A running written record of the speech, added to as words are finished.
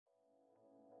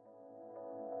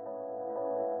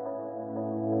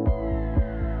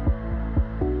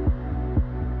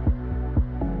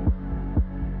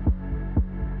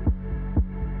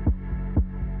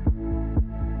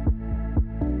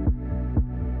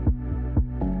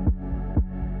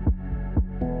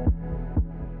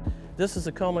This is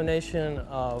a culmination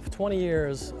of 20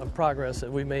 years of progress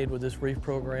that we made with this reef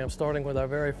program, starting with our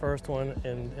very first one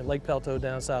in Lake Pelto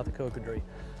down south of Cocodrie.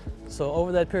 So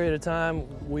over that period of time,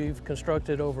 we've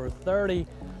constructed over 30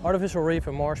 artificial reef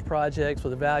and marsh projects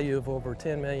with a value of over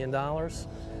 $10 million,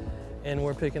 and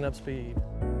we're picking up speed.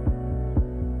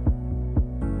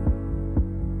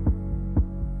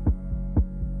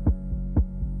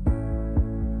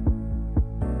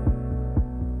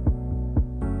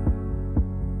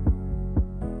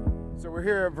 We're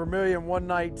here at Vermilion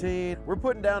 119. We're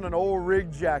putting down an old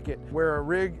rig jacket where a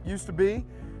rig used to be.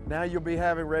 Now you'll be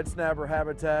having red snapper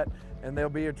habitat, and they'll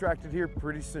be attracted here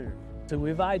pretty soon. So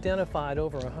we've identified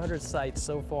over 100 sites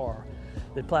so far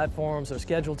that platforms are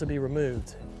scheduled to be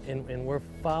removed, and we're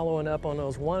following up on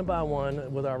those one by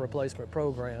one with our replacement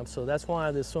program. So that's why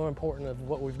it's so important of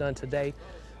what we've done today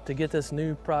to get this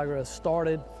new progress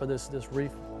started for this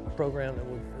reef program that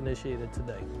we've initiated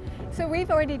today. So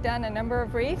we've already done a number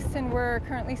of reefs, and we're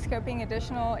currently scoping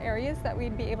additional areas that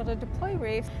we'd be able to deploy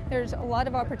reefs. There's a lot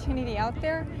of opportunity out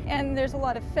there, and there's a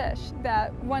lot of fish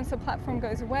that once a platform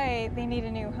goes away, they need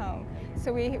a new home.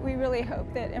 So we really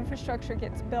hope that infrastructure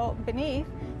gets built beneath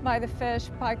by the fish,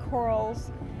 by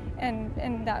corals, and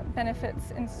that benefits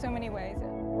in so many ways.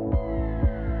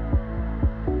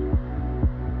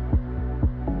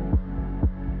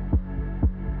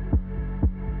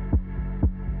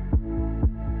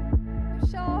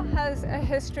 Has a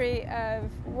history of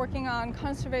working on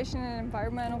conservation and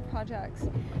environmental projects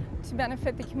to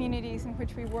benefit the communities in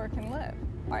which we work and live.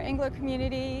 Our Anglo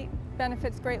community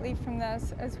benefits greatly from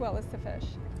this, as well as the fish.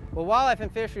 Well, Wildlife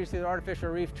and Fisheries through the Artificial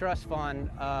Reef Trust Fund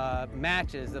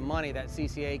matches the money that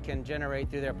CCA can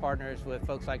generate through their partners with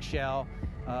folks like Shell,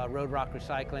 Road Rock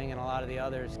Recycling, and a lot of the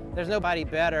others. There's nobody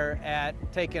better at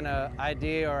taking an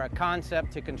idea or a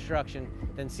concept to construction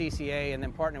than CCA, and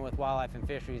then partnering with Wildlife and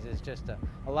Fisheries is just a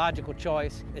logical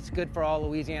choice. It's good for all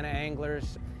Louisiana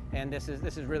anglers, and this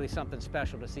is really something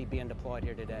special to see being deployed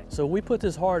here today. So we put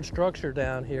this hard structure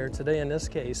down here. Today in this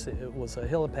case it was a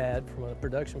helipad from a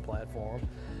production platform.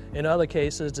 In other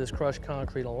cases it's crushed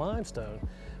concrete and limestone.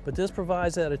 But this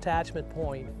provides that attachment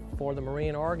point for the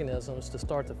marine organisms to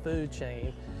start the food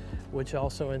chain, which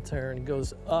also in turn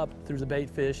goes up through the bait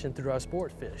fish and through our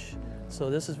sport fish. So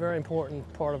this is a very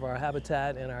important part of our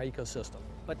habitat and our ecosystem.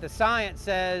 But the science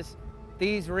says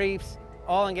these reefs,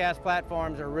 oil and gas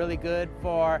platforms, are really good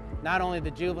for not only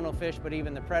the juvenile fish but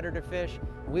even the predator fish.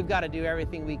 We've got to do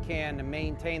everything we can to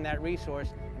maintain that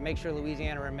resource and make sure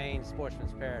Louisiana remains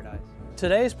sportsman's paradise.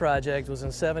 Today's project was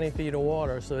in 70 feet of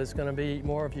water, so it's going to be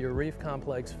more of your reef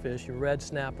complex fish, your red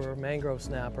snapper, mangrove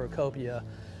snapper, copia,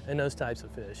 and those types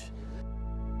of fish.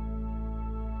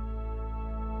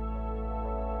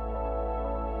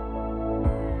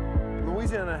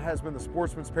 Louisiana has been the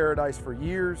sportsman's paradise for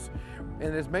years,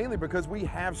 and it's mainly because we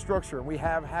have structure and we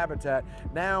have habitat.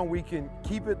 Now we can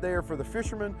keep it there for the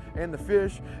fishermen and the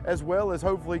fish, as well as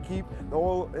hopefully keep the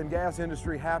oil and gas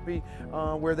industry happy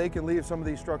where they can leave some of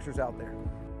these structures out there.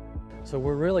 So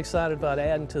we're really excited about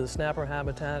adding to the snapper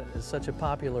habitat. It's such a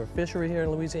popular fishery here in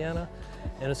Louisiana,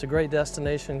 and it's a great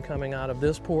destination coming out of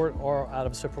this port or out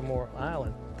of Sycamore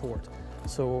Island port.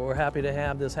 So we're happy to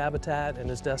have this habitat and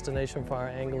this destination for our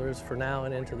anglers for now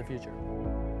and into the future.